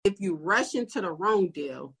you rush into the wrong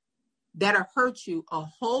deal, that'll hurt you a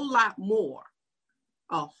whole lot more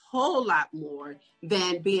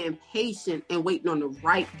than being patient and waiting on the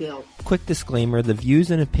right deal. Quick disclaimer, the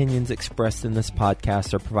views and opinions expressed in this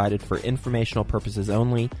podcast are provided for informational purposes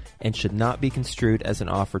only and should not be construed as an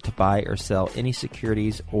offer to buy or sell any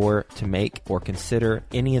securities or to make or consider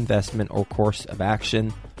any investment or course of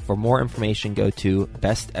action. For more information, go to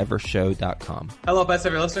bestevershow.com. Hello, Best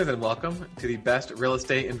Ever listeners, and welcome to the Best Real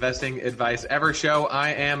Estate Investing Advice Ever Show. I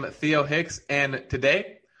am Theo Hicks, and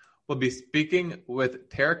today we'll be speaking with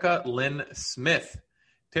Terica Lynn Smith.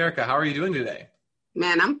 Terica, how are you doing today?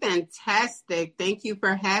 Man, I'm fantastic. Thank you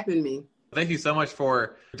for having me. Thank you so much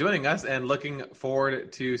for joining us and looking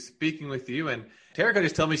forward to speaking with you. And Terica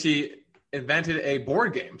just told me she invented a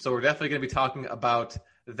board game, so we're definitely going to be talking about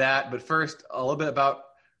that. But first, a little bit about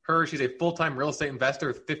her. She's a full-time real estate investor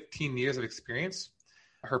with 15 years of experience.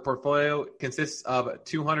 Her portfolio consists of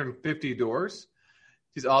 250 doors.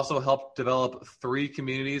 She's also helped develop 3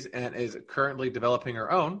 communities and is currently developing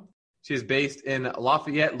her own. She is based in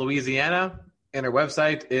Lafayette, Louisiana, and her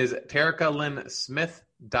website is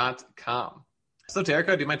TericaLynnSmith.com. So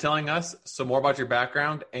Terica, do you mind telling us some more about your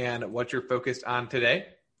background and what you're focused on today?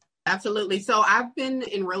 Absolutely. So I've been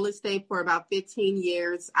in real estate for about 15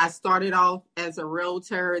 years. I started off as a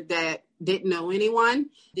realtor that didn't know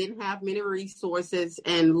anyone, didn't have many resources,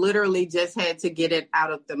 and literally just had to get it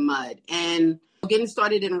out of the mud. And getting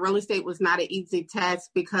started in real estate was not an easy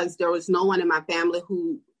task because there was no one in my family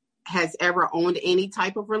who has ever owned any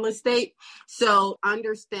type of real estate. So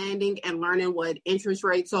understanding and learning what interest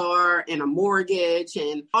rates are and a mortgage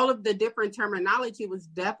and all of the different terminology was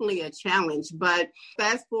definitely a challenge. But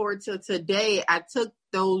fast forward to today, I took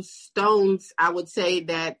those stones, I would say,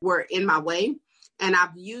 that were in my way, and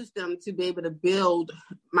I've used them to be able to build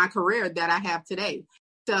my career that I have today.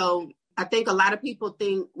 So I think a lot of people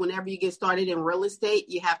think whenever you get started in real estate,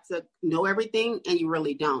 you have to know everything, and you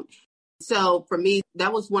really don't. So for me,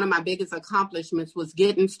 that was one of my biggest accomplishments, was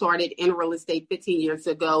getting started in real estate 15 years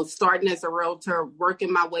ago, starting as a realtor,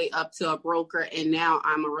 working my way up to a broker, and now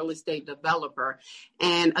I'm a real estate developer.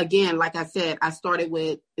 And again, like I said, I started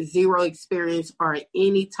with zero experience or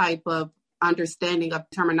any type of understanding of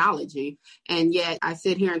terminology. And yet I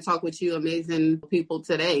sit here and talk with you amazing people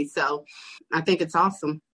today. So I think it's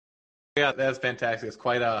awesome. Yeah, that's fantastic. It's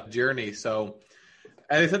quite a journey. So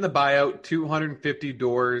as I said in the bio, 250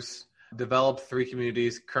 doors, developed 3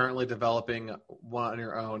 communities, currently developing one on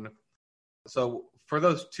your own. So for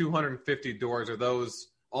those 250 doors, are those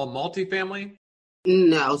all multifamily?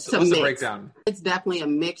 No, what's the breakdown? It's definitely a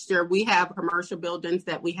mixture. We have commercial buildings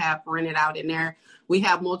that we have rented out in there. We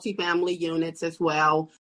have multifamily units as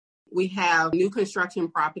well. We have new construction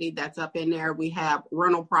property that's up in there. We have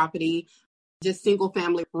rental property, just single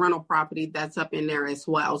family rental property that's up in there as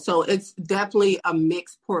well. So it's definitely a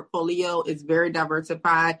mixed portfolio. It's very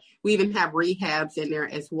diversified. We even have rehabs in there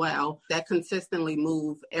as well that consistently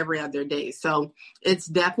move every other day. So it's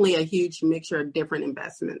definitely a huge mixture of different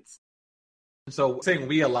investments. So saying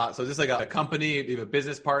we a lot. So is this like a company, you have a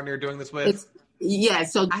business partner you're doing this with?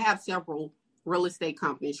 So I have several real estate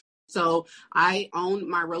companies. So I own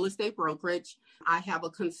my real estate brokerage. I have a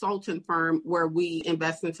consultant firm where we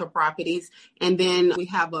invest into properties. And then we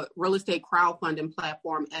have a real estate crowdfunding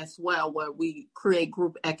platform as well, where we create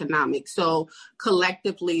group economics. So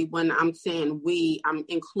collectively, when I'm saying we, I'm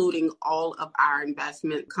including all of our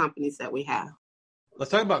investment companies that we have. Let's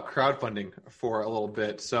talk about crowdfunding for a little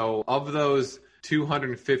bit. So of those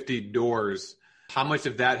 250 doors, how much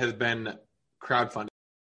of that has been crowdfunded?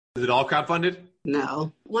 Is it all crowdfunded?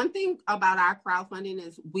 No. One thing about our crowdfunding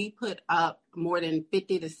is we put up more than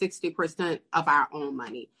 50 to 60% of our own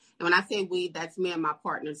money. And when I say we, that's me and my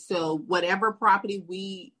partners. So whatever property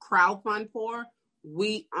we crowdfund for,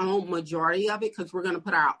 we own majority of it because we're going to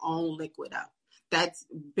put our own liquid up. That's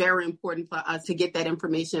very important for us to get that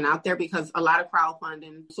information out there because a lot of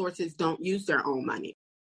crowdfunding sources don't use their own money.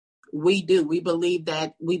 We do. We believe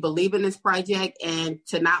in this project, and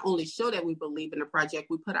to not only show that we believe in the project,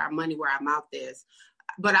 we put our money where our mouth is.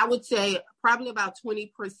 But I would say probably about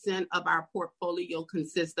 20% of our portfolio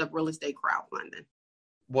consists of real estate crowdfunding.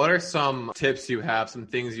 What are some tips you have, some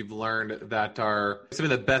things you've learned that are some of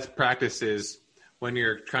the best practices when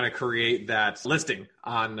you're trying to create that listing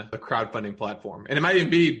on the crowdfunding platform? And it might even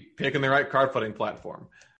be picking the right crowdfunding platform.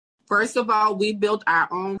 First of all, we built our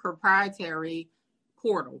own proprietary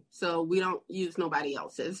portal. So we don't use nobody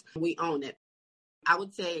else's. We own it. I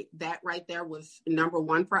would say that right there was number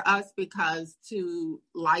one for us, because to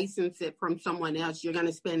license it from someone else, you're going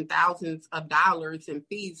to spend thousands of dollars in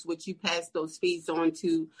fees, which you pass those fees on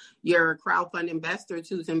to your crowdfund investor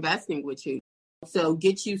who's investing with you. So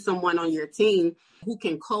get you someone on your team who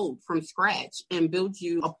can code from scratch and build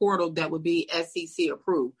you a portal that would be SEC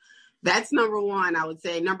approved. That's number one, I would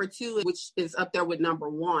say. Number two, which is up there with number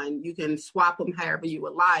one, you can swap them however you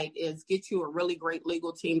would like, is get you a really great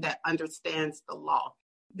legal team that understands the law,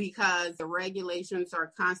 because the regulations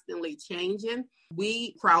are constantly changing.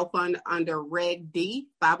 We crowdfund under Reg D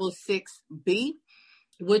 506B,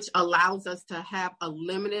 which allows us to have a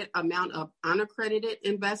limited amount of unaccredited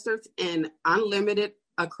investors and unlimited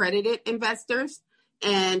accredited investors.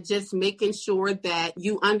 And just making sure that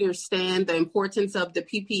you understand the importance of the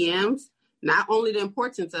PPMs, not only the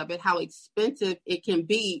importance of it, how expensive it can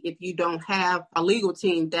be if you don't have a legal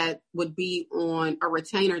team that would be on a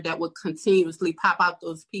retainer that would continuously pop out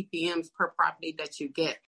those PPMs per property that you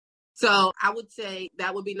get. So I would say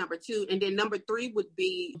that would be number two. And then number three would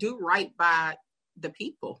be do right by the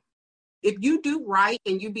people. If you do right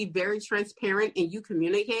and you be very transparent and you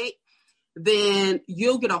communicate, then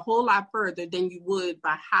you'll get a whole lot further than you would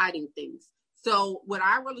by hiding things. So with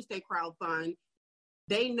our real estate crowdfund,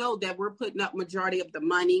 they know that we're putting up majority of the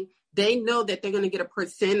money. They know that they're going to get a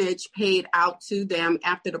percentage paid out to them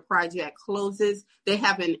after the project closes. They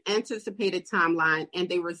have an anticipated timeline, and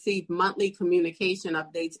they receive monthly communication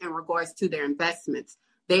updates in regards to their investments.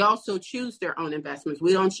 They also choose their own investments.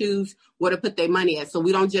 We don't choose where to put their money at. So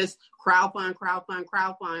we don't just crowdfund,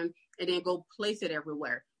 and then go place it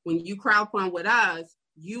everywhere. When you crowdfund with us,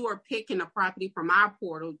 you are picking a property from our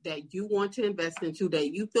portal that you want to invest into,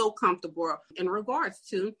 that you feel comfortable in regards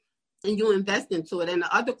to, and you invest into it. And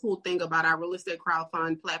the other cool thing about our real estate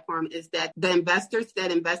crowdfund platform is that the investors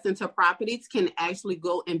that invest into properties can actually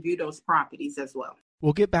go and view those properties as well.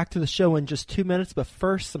 We'll get back to the show in just 2 minutes, but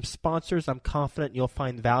first, some sponsors I'm confident you'll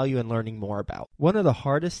find value in learning more about. One of the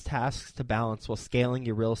hardest tasks to balance while scaling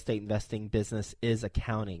your real estate investing business is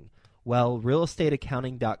accounting. Well,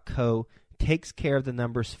 realestateaccounting.co takes care of the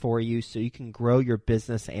numbers for you so you can grow your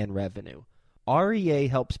business and revenue. REA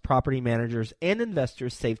helps property managers and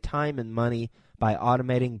investors save time and money by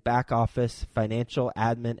automating back office, financial,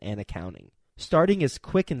 admin, and accounting. Starting is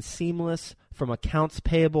quick and seamless, from accounts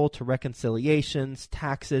payable to reconciliations,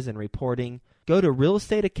 taxes, and reporting. Go to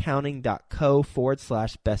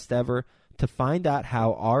realestateaccounting.co/best ever to find out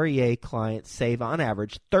how REA clients save on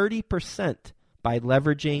average 30% by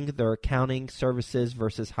leveraging their accounting services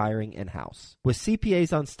versus hiring in-house. With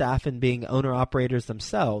CPAs on staff and being owner-operators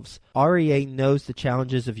themselves, REA knows the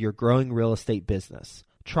challenges of your growing real estate business.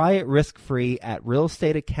 Try it risk-free at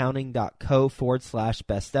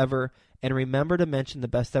realestateaccounting.co/best ever, and remember to mention the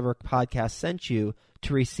Best Ever podcast sent you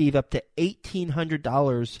to receive up to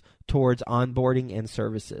 $1,800 towards onboarding and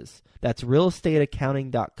services. That's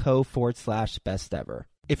realestateaccounting.co/best ever.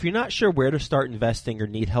 If you're not sure where to start investing or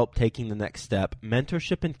need help taking the next step,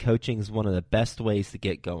 mentorship and coaching is one of the best ways to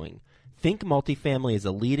get going. Think Multifamily is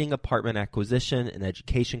a leading apartment acquisition and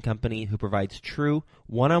education company who provides true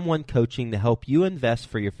one-on-one coaching to help you invest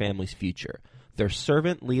for your family's future. Their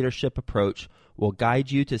servant leadership approach will guide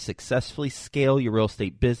you to successfully scale your real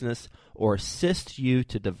estate business or assist you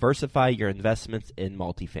to diversify your investments in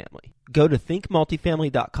multifamily. Go to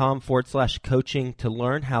thinkmultifamily.com/coaching to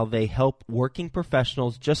learn how they help working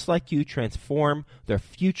professionals just like you transform their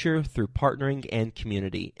future through partnering and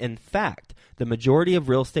community. In fact, the majority of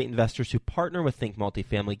real estate investors who partner with Think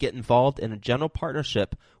Multifamily get involved in a general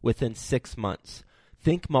partnership within 6 months.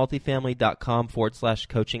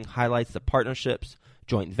 thinkmultifamily.com/coaching highlights the partnerships,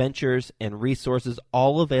 joint ventures, and resources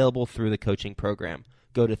all available through the coaching program.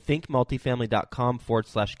 Go to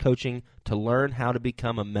thinkmultifamily.com/coaching to learn how to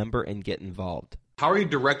become a member and get involved. How are you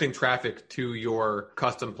directing traffic to your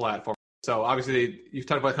custom platform? So obviously you've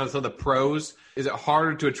talked about kind of some of the pros. Is it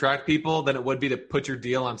harder to attract people than it would be to put your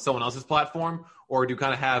deal on someone else's platform? Or do you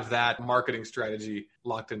kind of have that marketing strategy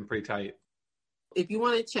locked in pretty tight? If you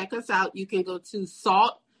want to check us out, you can go to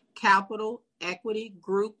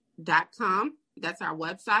saltcapitalequitygroup.com. That's our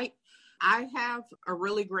website. I have a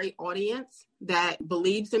really great audience that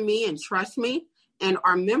believes in me and trusts me and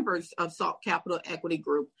are members of Salt Capital Equity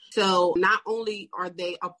Group. So not only are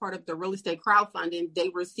they a part of the real estate crowdfunding, they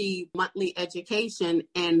receive monthly education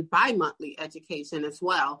and bi-monthly education as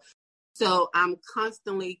well. So I'm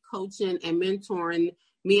constantly coaching and mentoring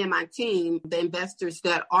me and my team, the investors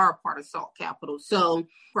that are a part of Salt Capital. So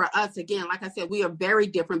for us, again, like I said, we are very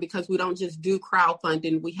different because we don't just do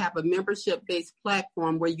crowdfunding. We have a membership-based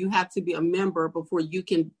platform where you have to be a member before you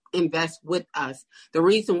can invest with us. The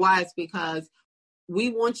reason why is because we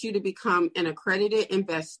want you to become an accredited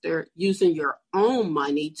investor using your own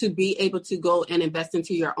money to be able to go and invest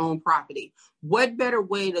into your own property. What better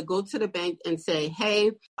way to go to the bank and say,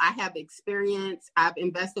 hey, I have experience. I've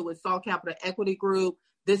invested with Salt Capital Equity Group.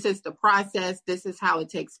 this is the process, this is how it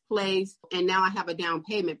takes place. And now I have a down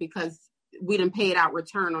payment because we done paid out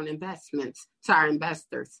return on investments to our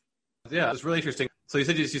investors. Yeah, it's really interesting. So you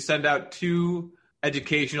said you send out 2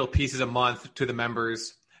 educational pieces a month to the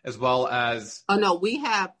members, as well as... Oh, no, we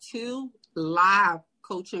have 2 live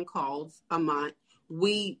coaching calls a month.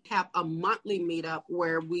 We have a monthly meetup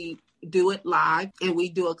where we do it live and we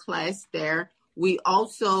do a class there. We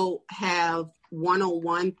also have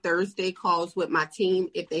one-on-one Thursday calls with my team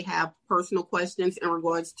if they have personal questions in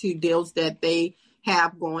regards to deals that they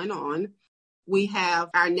have going on. We have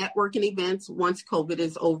our networking events once COVID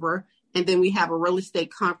is over, and then we have a real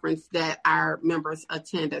estate conference that our members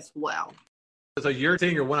attend as well. So you're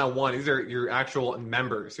saying your one-on-one, these are your actual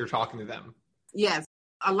members, you're talking to them? Yes.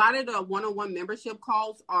 A lot of the one-on-one membership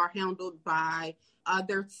calls are handled by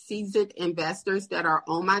other seasoned investors that are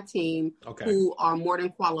on my team who are more than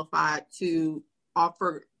qualified to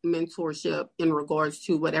offer mentorship in regards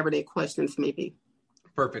to whatever their questions may be.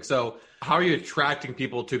 Perfect. So how are you attracting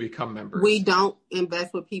people to become members? We don't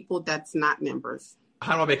invest with people that's not members.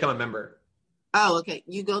 How do I become a member? Oh, okay.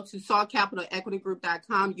 You go to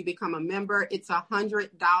saltcapitalequitygroup.com. You become a member. It's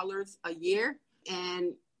 $100 a year.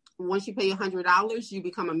 And once you pay $100, you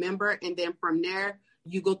become a member. And then from there,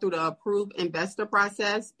 you go through the approved investor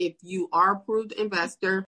process. If you are approved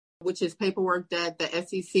investor, which is paperwork that the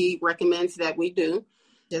SEC recommends that we do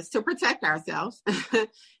just to protect ourselves.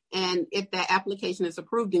 And if that application is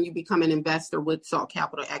approved, then you become an investor with Salt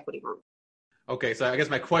Capital Equity Group. Okay, so I guess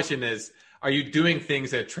my question is, are you doing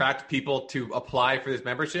things that attract people to apply for this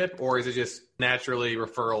membership, or is it just naturally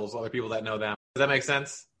referrals, other people that know them? Does that make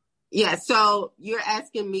sense? Yeah, so you're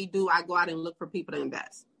asking me, do I go out and look for people to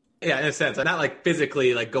invest? Yeah, in a sense. I'm not like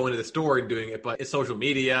physically like going to the store and doing it, but it's social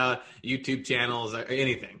media, YouTube channels,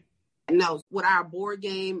 anything. No, with our board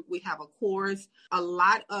game, we have a course. A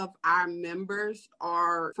lot of our members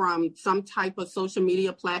are from some type of social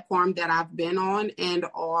media platform that I've been on and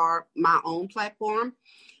are my own platform.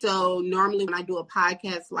 So normally when I do a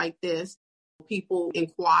podcast like this, people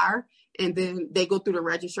inquire and then they go through the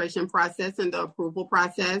registration process and the approval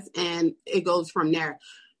process and it goes from there.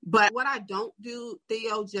 But what I don't do,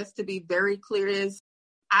 Theo, just to be very clear, is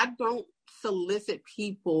I don't solicit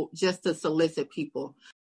people just to solicit people.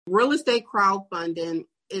 Real estate crowdfunding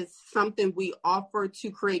is something we offer to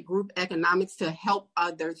create group economics to help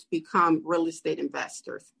others become real estate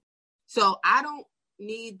investors. So I don't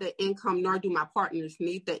need the income, nor do my partners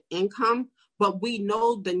need the income, but we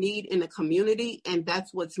know the need in the community, and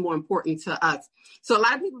that's what's more important to us. So a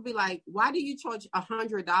lot of people be like, why do you charge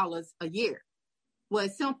 $100 a year? Well,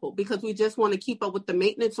 it's simple, because we just want to keep up with the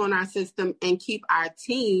maintenance on our system and keep our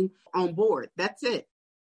team on board. That's it.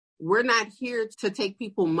 We're not here to take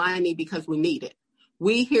people money because we need it.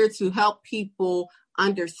 We're here to help people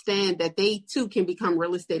understand that they too can become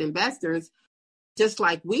real estate investors just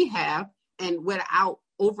like we have, and without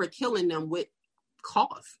overkilling them with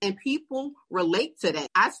costs. And people relate to that.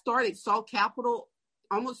 I started Salt Capital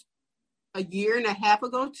almost a year and a half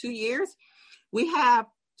ago, 2 years. We have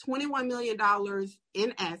 $21 million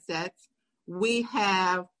in assets. We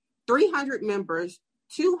have 300 members,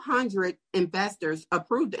 200 investors,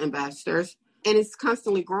 approved investors, and it's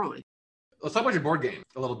constantly growing. Let's talk about your board game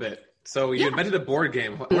a little bit. So you invented a board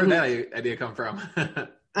game. Where did that idea come from?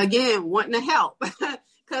 Again, wanting to help.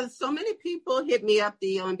 Because so many people hit me up,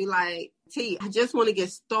 Theo, and be like, T, I just want to get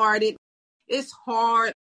started. It's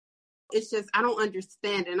hard. It's just, I don't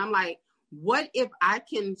understand. And I'm like, what if I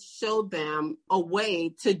can show them a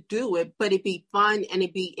way to do it, but it be fun and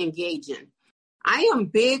it be engaging? I am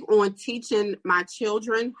big on teaching my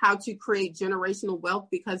children how to create generational wealth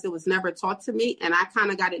because it was never taught to me, and I kind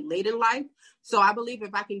of got it late in life. So I believe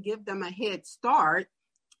if I can give them a head start,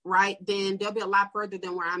 right, then they'll be a lot further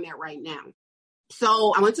than where I'm at right now.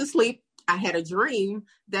 So I went to sleep. I had a dream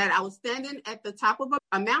that I was standing at the top of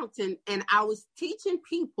a mountain and I was teaching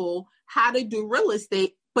people how to do real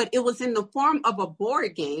estate, but it was in the form of a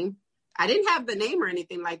board game. I didn't have the name or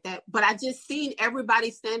anything like that, but I just seen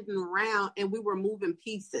everybody standing around and we were moving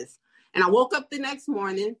pieces. And I woke up the next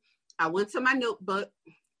morning. I went to my notebook.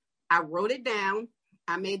 I wrote it down.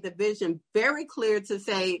 I made the vision very clear to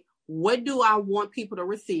say, what do I want people to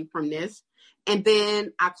receive from this? And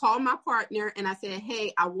then I called my partner and I said,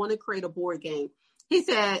 hey, I want to create a board game. He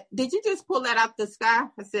said, did you just pull that out the sky?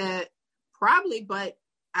 I said, probably, but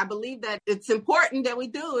I believe that it's important that we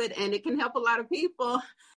do it and it can help a lot of people.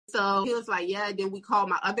 So he was like, yeah. Then we called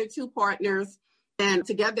my other two partners, and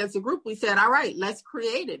together as a group, we said, all right, let's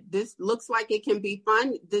create it. This looks like it can be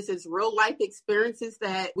fun. This is real life experiences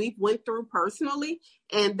that we've went through personally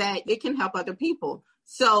and that it can help other people.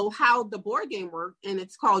 So how the board game worked, and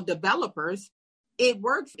it's called Developers. It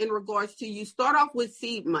works in regards to you start off with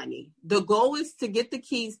seed money. The goal is to get the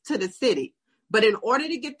keys to the city. But in order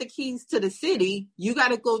to get the keys to the city, you got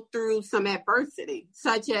to go through some adversity,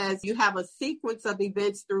 such as you have a sequence of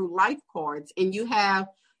events through life cards, and you have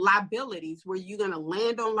liabilities where you're going to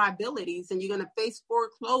land on liabilities and you're going to face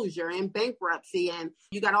foreclosure and bankruptcy. And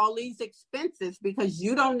you got all these expenses because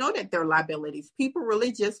you don't know that they're liabilities. People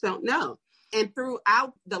really just don't know. And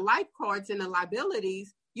throughout the life cards and the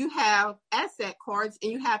liabilities, you have asset cards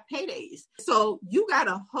and you have paydays. So you got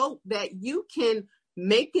to hope that you can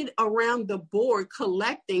make it around the board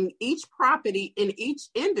collecting each property in each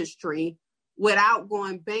industry without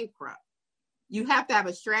going bankrupt. You have to have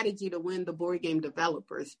a strategy to win the board game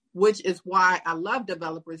developers, which is why I love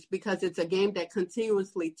developers, because it's a game that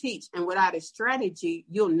continuously teach. And without a strategy,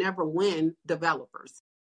 you'll never win developers.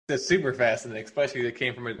 That's super fascinating, especially it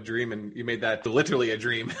came from a dream and you made that literally a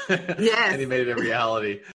dream. Yes. And you made it a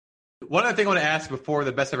reality. One other thing I want to ask before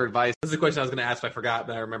the best ever advice, this is a question I was going to ask, but I forgot,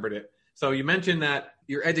 but I remembered it. So you mentioned that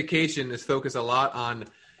your education is focused a lot on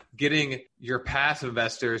getting your passive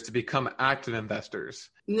investors to become active investors.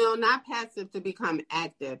 No, not passive, to become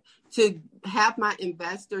active, to have my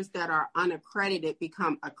investors that are unaccredited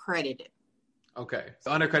become accredited. Okay.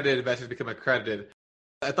 So unaccredited investors become accredited.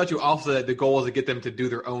 I thought you also said the goal is to get them to do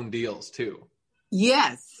their own deals too.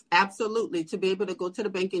 Yes, absolutely. To be able to go to the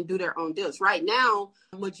bank and do their own deals. Right now,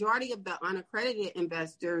 the majority of the unaccredited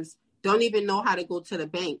investors don't even know how to go to the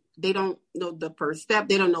bank. They don't know the first step.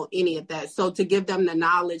 They don't know any of that. So to give them the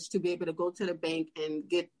knowledge to be able to go to the bank and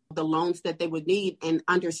get the loans that they would need and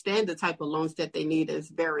understand the type of loans that they need is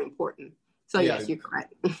very important. So yes, you're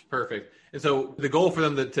correct. Perfect. And so the goal for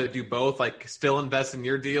them to do both, like still invest in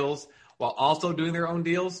your deals while also doing their own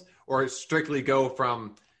deals, or strictly go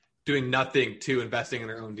from doing nothing to investing in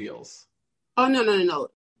their own deals? Oh, no.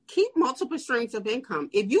 Keep multiple streams of income.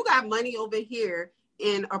 If you got money over here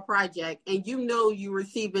in a project and you know you're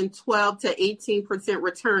receiving 12 to 18%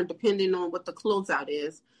 return, depending on what the closeout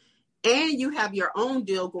is, and you have your own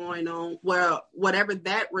deal going on, well, whatever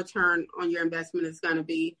that return on your investment is going to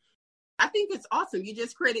be, I think it's awesome. You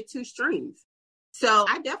just created two streams. So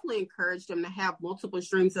I definitely encourage them to have multiple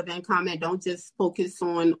streams of income and don't just focus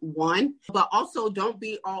on one, but also don't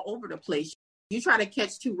be all over the place. You try to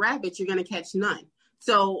catch two rabbits, you're going to catch none.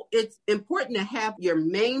 So it's important to have your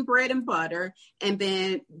main bread and butter and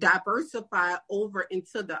then diversify over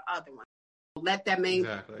into the other one. Let that main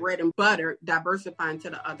bread and butter diversify into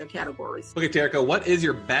the other categories. Okay, Terica, what is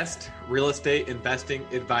your best real estate investing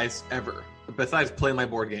advice ever, besides playing my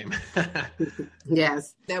board game?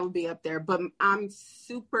 Yes, that would be up there. But I'm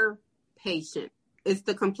super patient. It's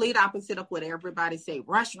the complete opposite of what everybody say.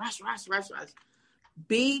 Rush.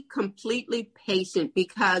 Be completely patient,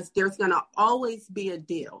 because there's going to always be a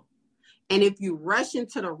deal. And if you rush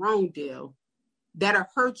into the wrong deal, that'll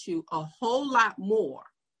hurt you a whole lot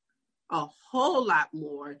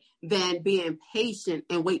more than being patient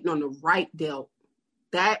and waiting on the right deal.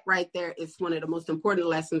 That right there is one of the most important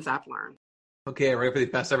lessons I've learned. Okay, ready for the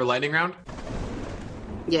best ever lightning round?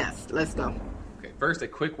 Yes, let's go. Okay, first, a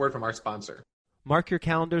quick word from our sponsor. Mark your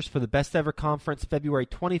calendars for the Best Ever Conference, February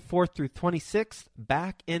 24th through 26th,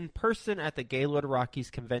 back in person at the Gaylord Rockies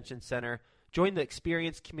Convention Center. Join the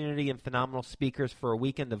experienced community and phenomenal speakers for a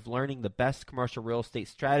weekend of learning the best commercial real estate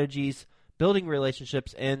strategies, building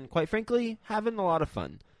relationships, and, quite frankly, having a lot of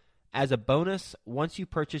fun. As a bonus, once you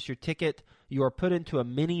purchase your ticket, you are put into a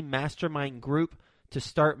mini mastermind group to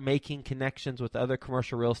start making connections with other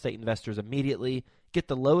commercial real estate investors immediately. Get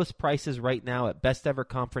the lowest prices right now at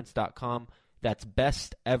besteverconference.com. That's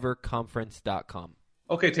besteverconference.com.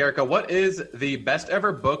 Okay, Terica, what is the best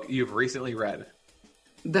ever book you've recently read?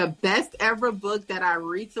 The best ever book that I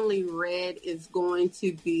recently read is going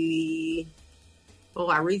to be... Oh,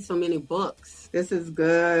 I read so many books. This is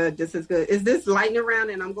good. Is this lightning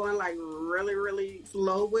round and I'm going like really, really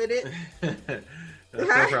slow with it? That's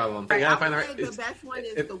no problem. Right, the best one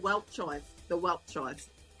is The Wealth Choice. The Wealth Choice.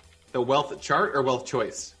 The Wealth Chart or Wealth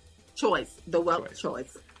Choice? Choice. The Wealth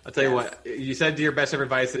Choice. I'll tell you what, you said your best ever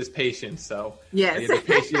advice is patience, so yes.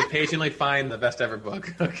 you patiently find the best ever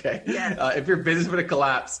book. Okay. Yes. If your business were to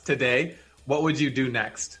collapse today, what would you do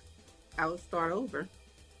next? I would start over.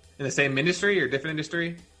 In the same industry or different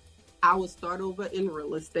industry? I would start over in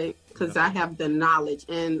real estate because I have the knowledge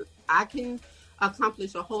and I can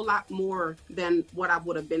accomplish a whole lot more than what I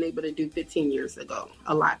would have been able to do 15 years ago,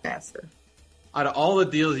 a lot faster. Out of all the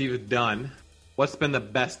deals you've done, what's been the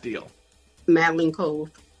best deal? Madeline Cove.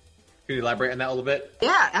 Can you elaborate on that a little bit?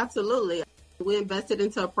 Yeah, absolutely. We invested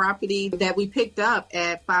into a property that we picked up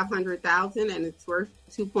at $500,000 and it's worth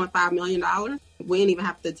 $2.5 million. We didn't even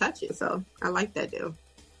have to touch it. So I like that deal.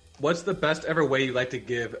 What's the best ever way you like to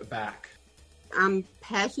give back? I'm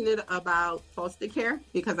passionate about foster care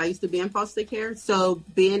because I used to be in foster care. So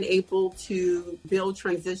being able to build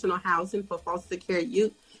transitional housing for foster care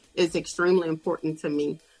youth is extremely important to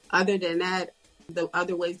me. Other than that, the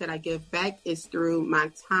other ways that I give back is through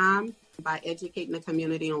my time by educating the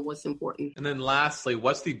community on what's important. And then lastly,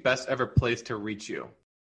 what's the best ever place to reach you?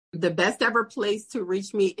 The best ever place to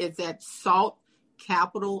reach me is at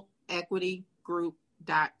saltcapitalequitygroup.com.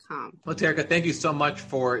 Well, Terica, thank you so much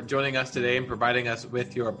for joining us today and providing us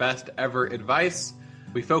with your best ever advice.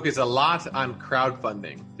 We focus a lot on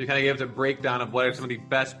crowdfunding. So you kind of gave us a breakdown of what are some of the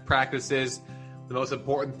best practices, the most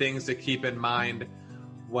important things to keep in mind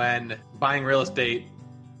when buying real estate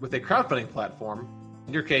with a crowdfunding platform.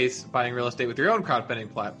 In your case, buying real estate with your own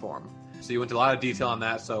crowdfunding platform. So you went into a lot of detail on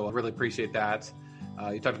that, so I really appreciate that.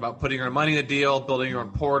 You talked about putting your own money in a deal, building your own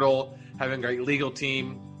portal, having a great legal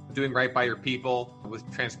team, doing right by your people with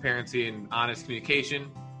transparency and honest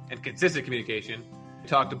communication and consistent communication. You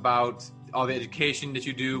talked about all the education that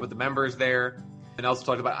you do with the members there, and also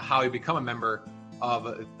talked about how you become a member of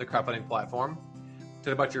the crowdfunding platform.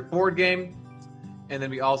 Talked about your board game, and then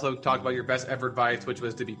we also talked about your best ever advice, which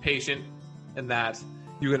was to be patient, and that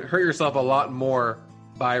you can hurt yourself a lot more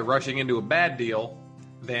by rushing into a bad deal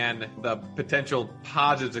than the potential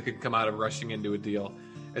positives that could come out of rushing into a deal.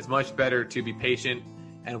 It's much better to be patient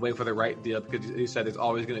and wait for the right deal because you said there's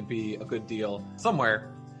always going to be a good deal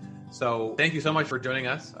somewhere. So thank you so much for joining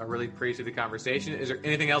us. I really appreciate the conversation. Is there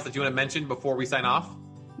anything else that you want to mention before we sign off?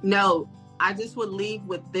 No, I just would leave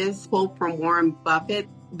with this quote from Warren Buffett.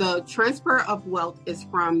 The transfer of wealth is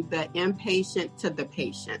from the impatient to the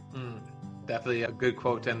patient. Definitely a good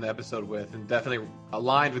quote to end the episode with, and definitely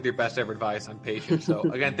aligned with your best ever advice on patience. So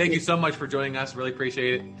again, thank you so much for joining us. Really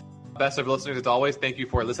appreciate it. Best of listeners, as always, thank you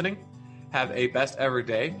for listening. Have a best ever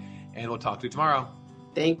day, and we'll talk to you tomorrow.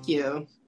 Thank you.